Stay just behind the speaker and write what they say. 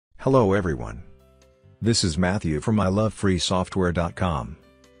Hello everyone. This is Matthew from ilovefreesoftware.com.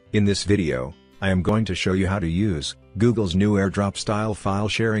 In this video, I am going to show you how to use Google's new airdrop style file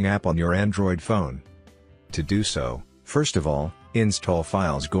sharing app on your Android phone. To do so, first of all, install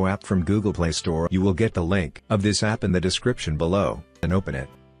Files Go app from Google Play Store. You will get the link of this app in the description below, and open it.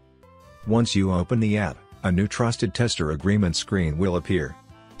 Once you open the app, a new Trusted Tester Agreement screen will appear.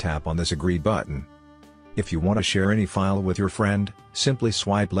 Tap on this Agree button. If you want to share any file with your friend, simply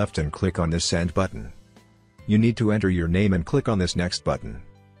swipe left and click on this Send button. You need to enter your name and click on this Next button.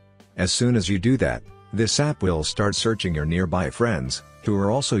 As soon as you do that, this app will start searching your nearby friends, who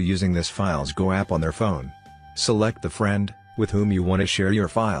are also using this Files Go app on their phone. Select the friend with whom you want to share your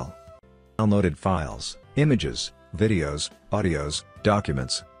file. Downloaded files, images, videos, audios,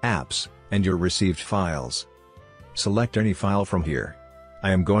 documents, apps, and your received files. Select any file from here.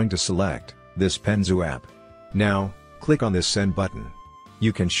 I am going to select this Penzu app. Now, click on this Send button.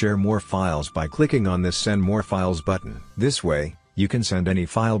 You can share more files by clicking on this Send More Files button. This way, you can send any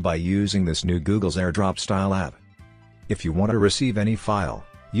file by using this new Google's airdrop style app. If you want to receive any file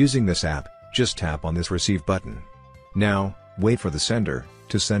using this app, just tap on this Receive button. Now, wait for the sender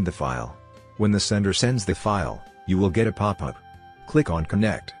to send the file. When the sender sends the file, you will get a pop-up. Click on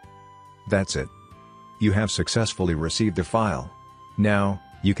Connect. That's it. You have successfully received the file. Now,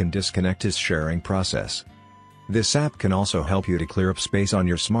 you can disconnect this sharing process. This app can also help you to clear up space on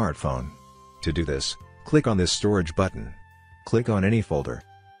your smartphone. To do this, click on this Storage button. Click on any folder.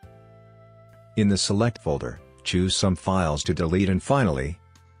 In the Select folder, choose some files to delete and finally,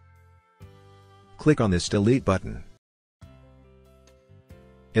 click on this Delete button.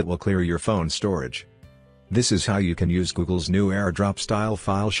 It will clear your phone storage. This is how you can use Google's new airdrop style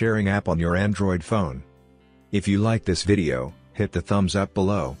file sharing app on your Android phone. If you like this video, hit the thumbs up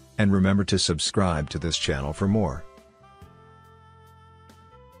below, and remember to subscribe to this channel for more.